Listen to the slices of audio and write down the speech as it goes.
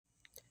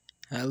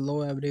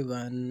Hello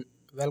everyone,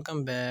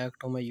 welcome back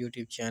to my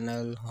YouTube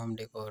channel Home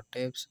Decor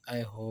Tips.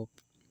 I hope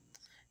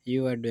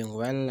you are doing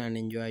well and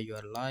enjoy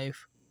your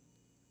life.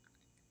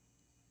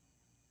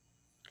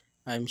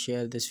 I'm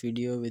share this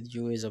video with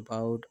you is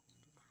about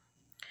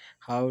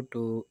how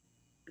to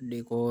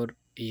decor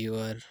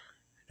your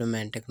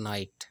romantic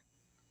night.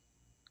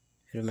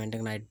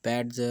 Romantic night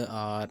beds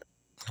or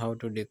how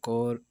to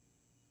decor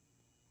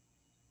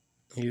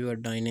your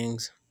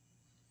dinings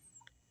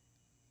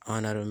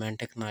on a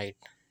romantic night,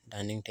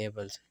 dining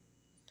tables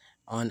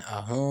on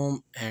a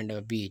home and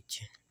a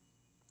beach.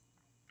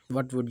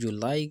 What would you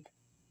like?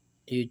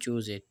 You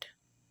choose it.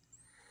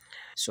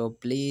 So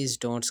please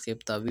don't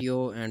skip the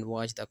video and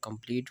watch the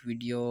complete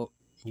video.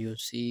 You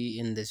see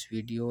in this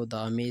video the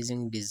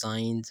amazing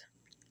designs.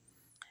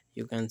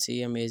 You can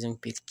see amazing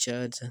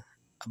pictures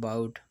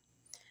about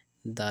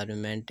the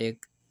romantic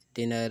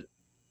dinner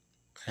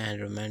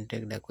and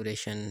romantic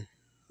decoration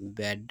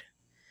bed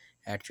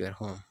at your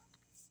home.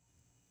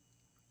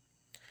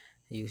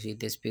 You see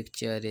this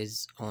picture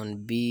is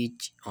on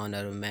beach on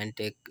a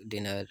romantic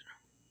dinner.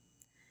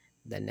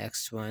 The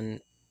next one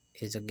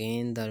is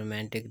again the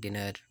romantic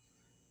dinner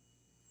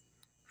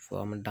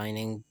from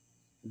dining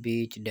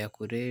beach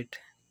decorate.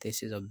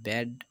 This is a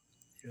bed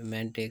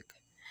romantic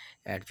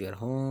at your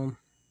home.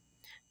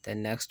 The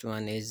next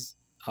one is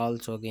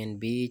also again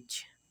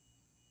beach,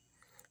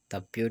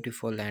 the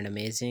beautiful and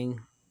amazing.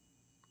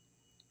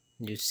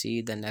 You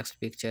see the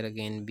next picture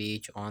again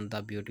beach on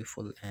the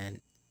beautiful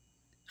and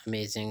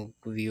amazing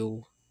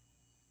view.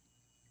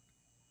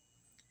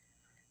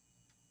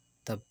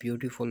 The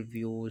beautiful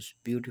views,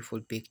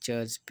 beautiful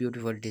pictures,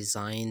 beautiful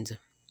designs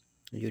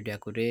you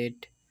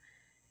decorate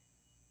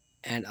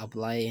and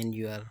apply in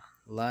your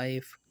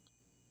life,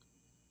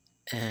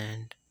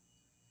 and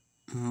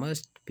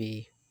must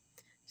be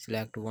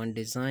select one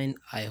design.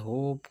 I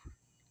hope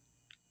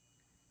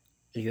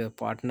your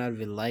partner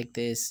will like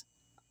this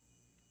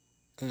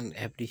and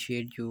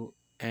appreciate you,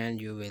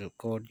 and you will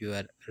court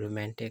your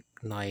romantic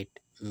night,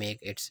 make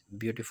its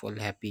beautiful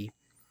happy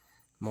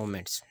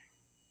moments.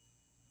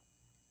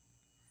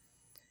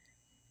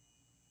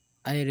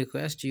 I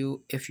request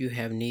you, if you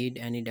have need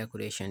any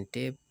decoration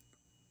tip,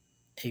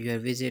 you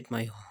visit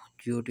my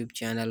YouTube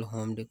channel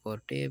Home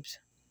Decor Tips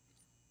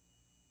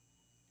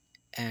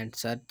and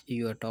search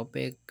your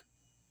topic,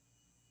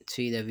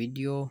 see the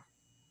video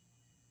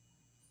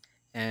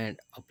and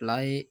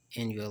apply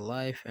in your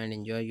life and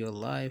enjoy your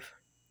life.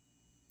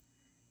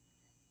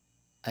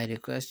 I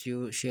request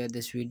you share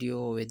this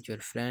video with your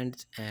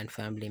friends and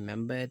family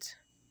members.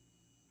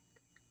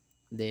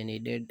 They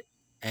needed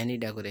any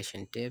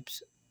decoration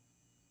tips.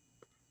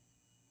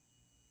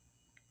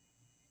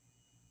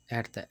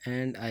 At the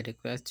end, I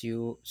request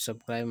you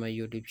subscribe my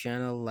YouTube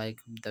channel, like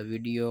the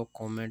video,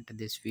 comment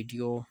this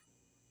video.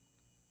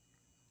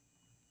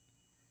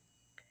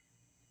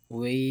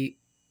 We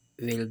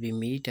will be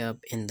meet up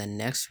in the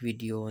next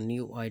video.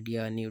 New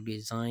idea, new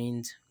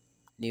designs,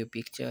 new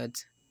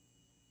pictures.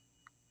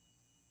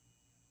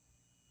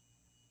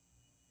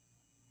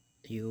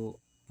 You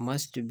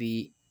must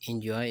be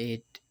enjoy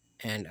it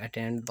and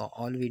attend the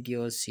all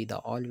videos, see the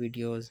all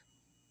videos,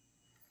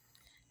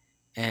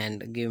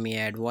 and give me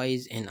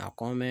advice in our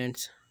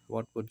comments.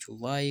 What would you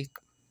like?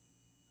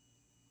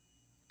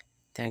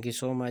 Thank you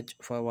so much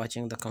for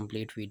watching the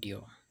complete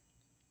video.